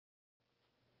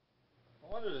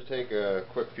I wanted to take a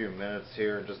quick few minutes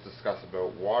here and just discuss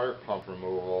about water pump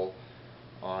removal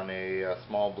on a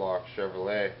small block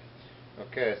Chevrolet.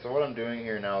 Okay, so what I'm doing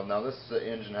here now this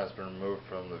engine has been removed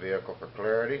from the vehicle for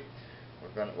clarity.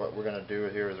 What we're going to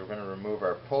do here is we're going to remove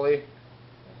our pulley.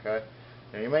 Okay,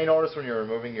 now you may notice when you're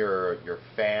removing your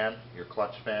fan, your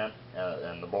clutch fan,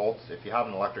 and the bolts. If you have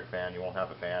an electric fan, you won't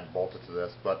have a fan bolted to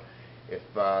this, but if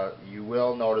you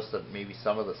will notice that maybe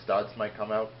some of the studs might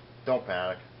come out, don't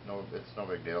panic. No, it's no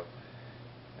big deal.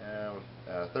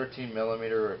 13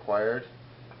 millimeter required.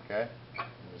 Okay, I'm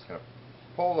just going to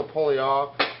pull the pulley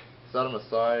off, set them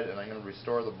aside, and I'm going to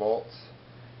restore the bolts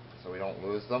so we don't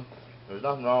lose them. There's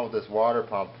nothing wrong with this water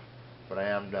pump, but I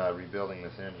am rebuilding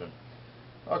this engine.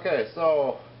 Okay,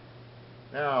 so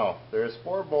now there's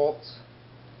 4 bolts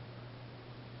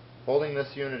holding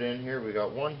this unit in here. We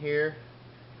got one here,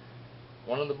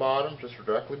 one on the bottom, just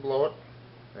directly below it,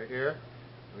 right here.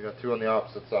 We got 2 on the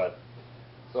opposite side.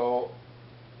 So,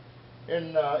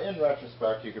 in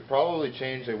retrospect, you could probably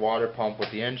change a water pump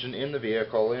with the engine in the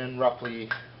vehicle in roughly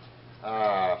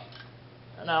an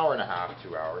hour and a half,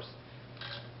 2 hours.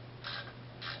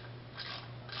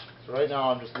 So right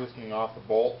now I'm just loosening off the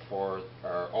bolt for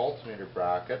our alternator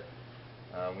bracket.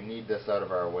 We need this out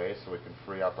of our way so we can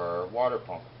free up our water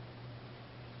pump.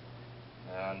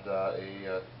 And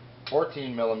a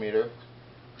 14 millimeter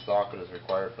socket is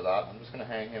required for that. I'm just going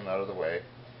to hang him out of the way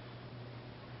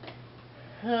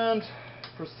and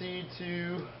proceed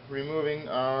to removing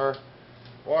our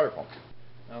water pump.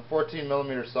 Now, 14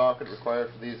 millimeter socket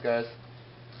required for these guys.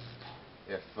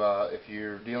 If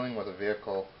you're dealing with a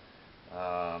vehicle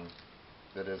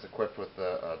that is equipped with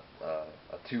a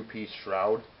 2-piece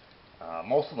shroud,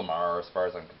 most of them are, as far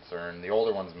as I'm concerned. The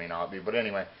older ones may not be, but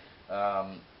anyway,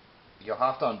 you'll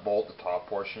have to unbolt the top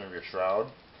portion of your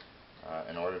shroud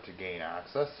in order to gain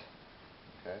access.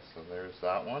 Okay, so there's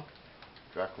that one.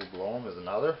 Directly below him is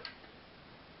another.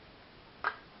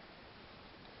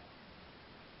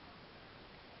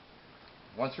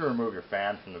 Once you remove your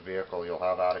fan from the vehicle, you'll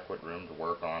have adequate room to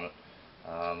work on it.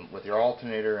 With your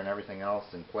alternator and everything else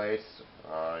in place,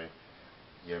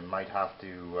 you might have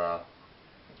to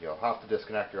you'll have to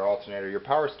disconnect your alternator. Your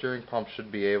power steering pump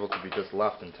should be able to be just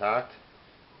left intact,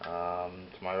 to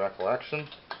my recollection.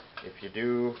 If you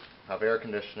do have air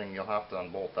conditioning, you'll have to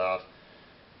unbolt that.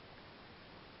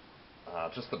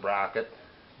 Just the bracket.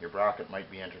 Your bracket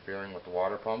might be interfering with the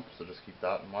water pump, so just keep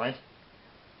that in mind.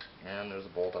 And there's a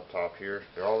bolt up top here.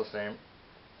 They're all the same,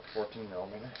 14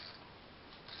 millimeter.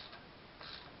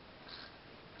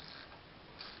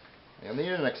 You'll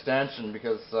need an extension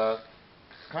because it's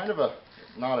kind of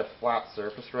not a flat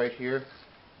surface right here.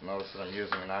 Notice that I'm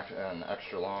using an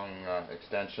extra long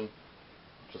extension,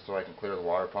 just so I can clear the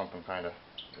water pump and kind of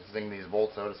zing these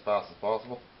bolts out as fast as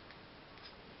possible.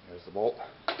 There's the bolt.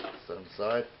 Set them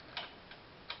aside.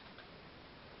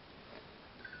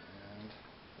 And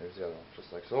there's the other one,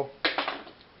 just like so.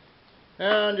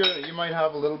 And you might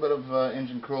have a little bit of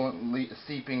engine coolant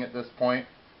seeping at this point.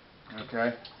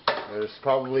 Okay. There's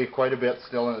probably quite a bit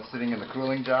still sitting in the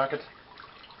cooling jacket,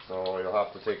 so you'll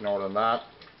have to take note on that.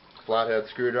 Flathead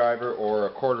screwdriver or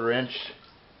a 1/4 inch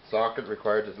socket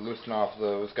required to loosen off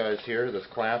those guys here, this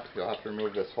clamp. You'll have to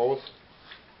remove this hose,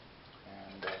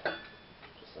 and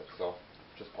just like so,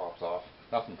 just pops off,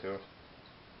 nothing to it.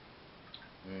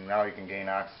 And now you can gain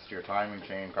access to your timing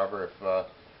chain cover if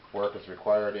work is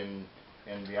required in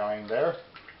behind there,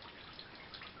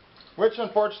 which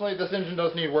unfortunately this engine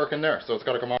does need work in there, so it's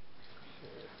got to come off.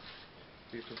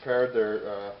 Be prepared.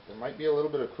 There might be a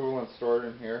little bit of coolant stored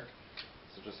in here,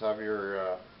 so just have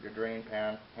your drain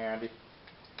pan handy.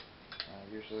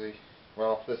 Usually,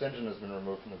 well, this engine has been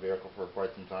removed from the vehicle for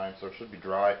quite some time, so it should be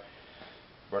dry.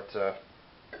 But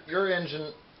your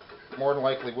engine more than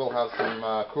likely will have some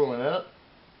coolant in it.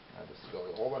 I just spilled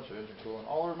a whole bunch of engine coolant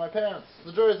all over my pants.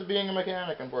 The joys of being a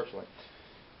mechanic, unfortunately.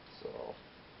 So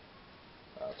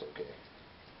that's okay.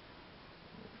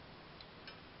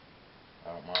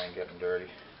 I don't mind getting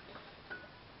dirty.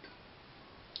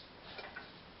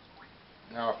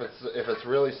 Now, if it's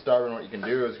really stubborn, what you can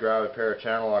do is grab a pair of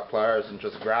channel lock pliers and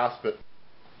just grasp it.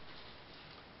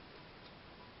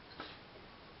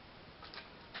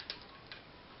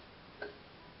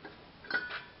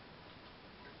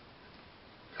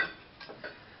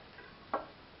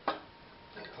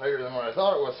 Tighter than what I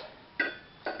thought it was.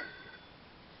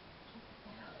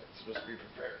 So just be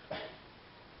prepared.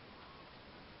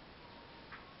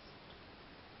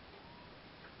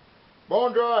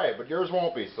 Bone dry, but yours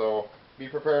won't be, so be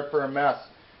prepared for a mess.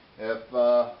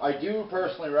 I do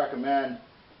personally recommend,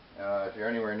 if you're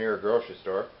anywhere near a grocery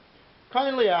store,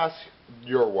 kindly ask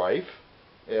your wife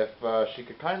if she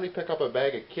could kindly pick up a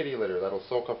bag of kitty litter. That'll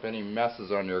soak up any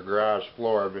messes on your garage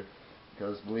floor,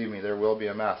 because believe me, there will be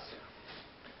a mess.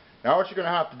 Now what you're going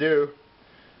to have to do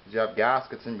is you have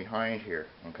gaskets in behind here,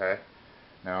 okay?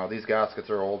 Now these gaskets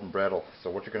are old and brittle, so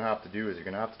what you're going to have to do is you're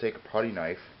going to have to take a putty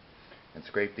knife and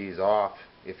scrape these off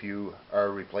if you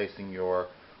are replacing your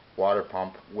water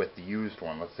pump with the used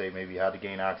one. Let's say maybe you had to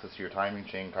gain access to your timing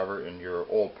chain cover and your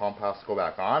old pump has to go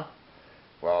back on.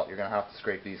 Well, you're going to have to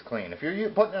scrape these clean. If you're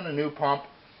putting in a new pump,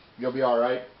 you'll be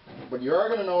alright, but you are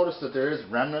going to notice that there is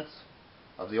remnants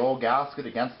of the old gasket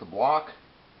against the block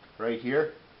right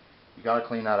here. You got to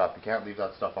clean that up. You can't leave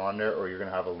that stuff on there or you're going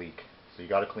to have a leak. So you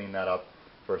got to clean that up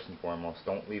first and foremost.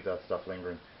 Don't leave that stuff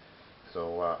lingering.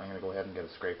 So I'm going to go ahead and get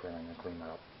a scraper and I'm going to clean that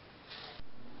up.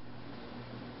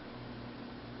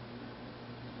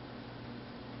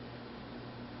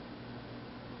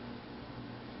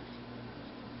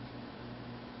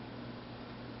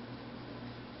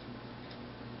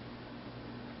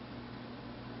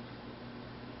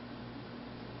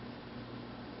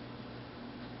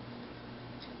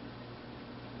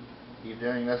 Keep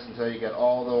doing this until you get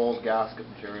all the old gasket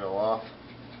material off.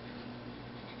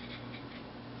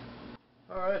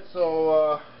 Alright,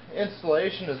 so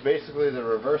installation is basically the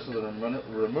reverse of the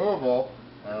removal.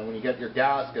 When you get your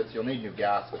gaskets, you'll need new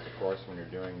gaskets, of course, when you're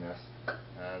doing this.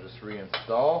 Just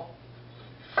reinstall.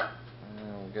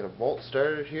 And we'll get a bolt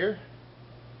started here.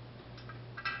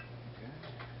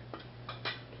 Okay.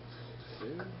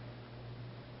 Two.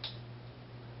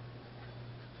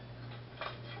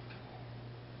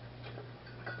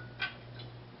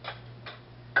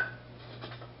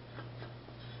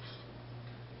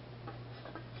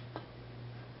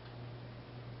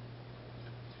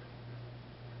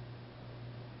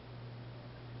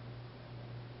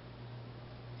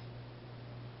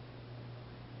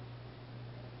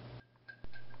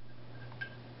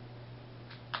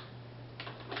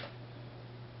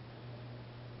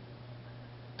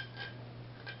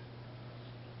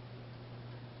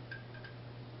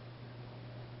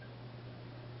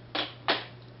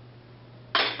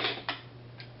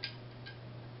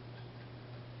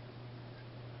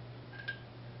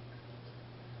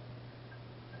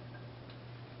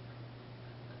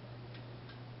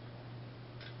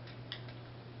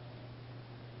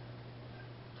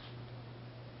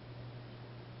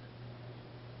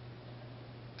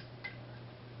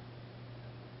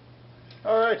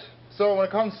 Alright, so when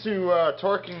it comes to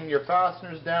torquing your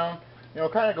fasteners down,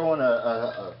 kind of go in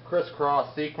a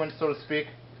crisscross sequence, so to speak.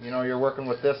 You're working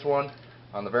with this one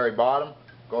on the very bottom.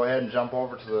 Go ahead and jump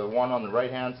over to the one on the right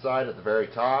hand side at the very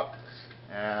top,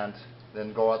 and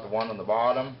then go at the one on the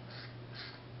bottom,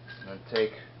 and then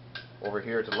take over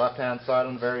here to the left hand side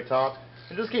on the very top,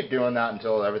 and just keep doing that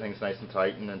until everything's nice and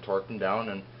tight, and then torque them down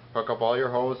and hook up all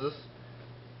your hoses,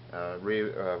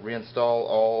 reinstall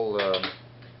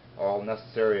all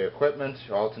necessary equipment,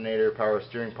 alternator, power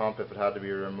steering pump if it had to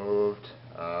be removed,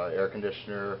 air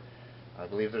conditioner. I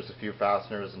believe there's a few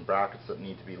fasteners and brackets that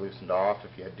need to be loosened off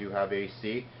if you do have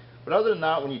AC. But other than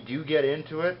that, when you do get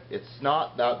into it, it's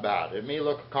not that bad. It may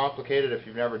look complicated if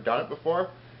you've never done it before,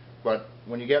 but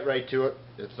when you get right to it,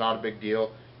 it's not a big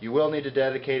deal. You will need to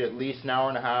dedicate at least an hour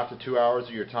and a half to 2 hours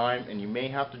of your time, and you may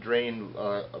have to drain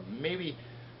maybe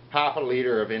half a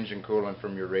liter of engine coolant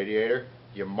from your radiator.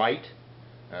 You might.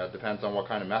 Depends on what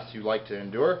kind of mess you like to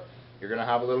endure. You're going to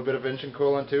have a little bit of engine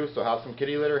coolant too, so have some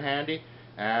kitty litter handy,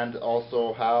 and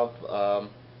also have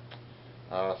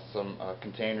some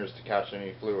containers to catch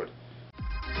any fluid.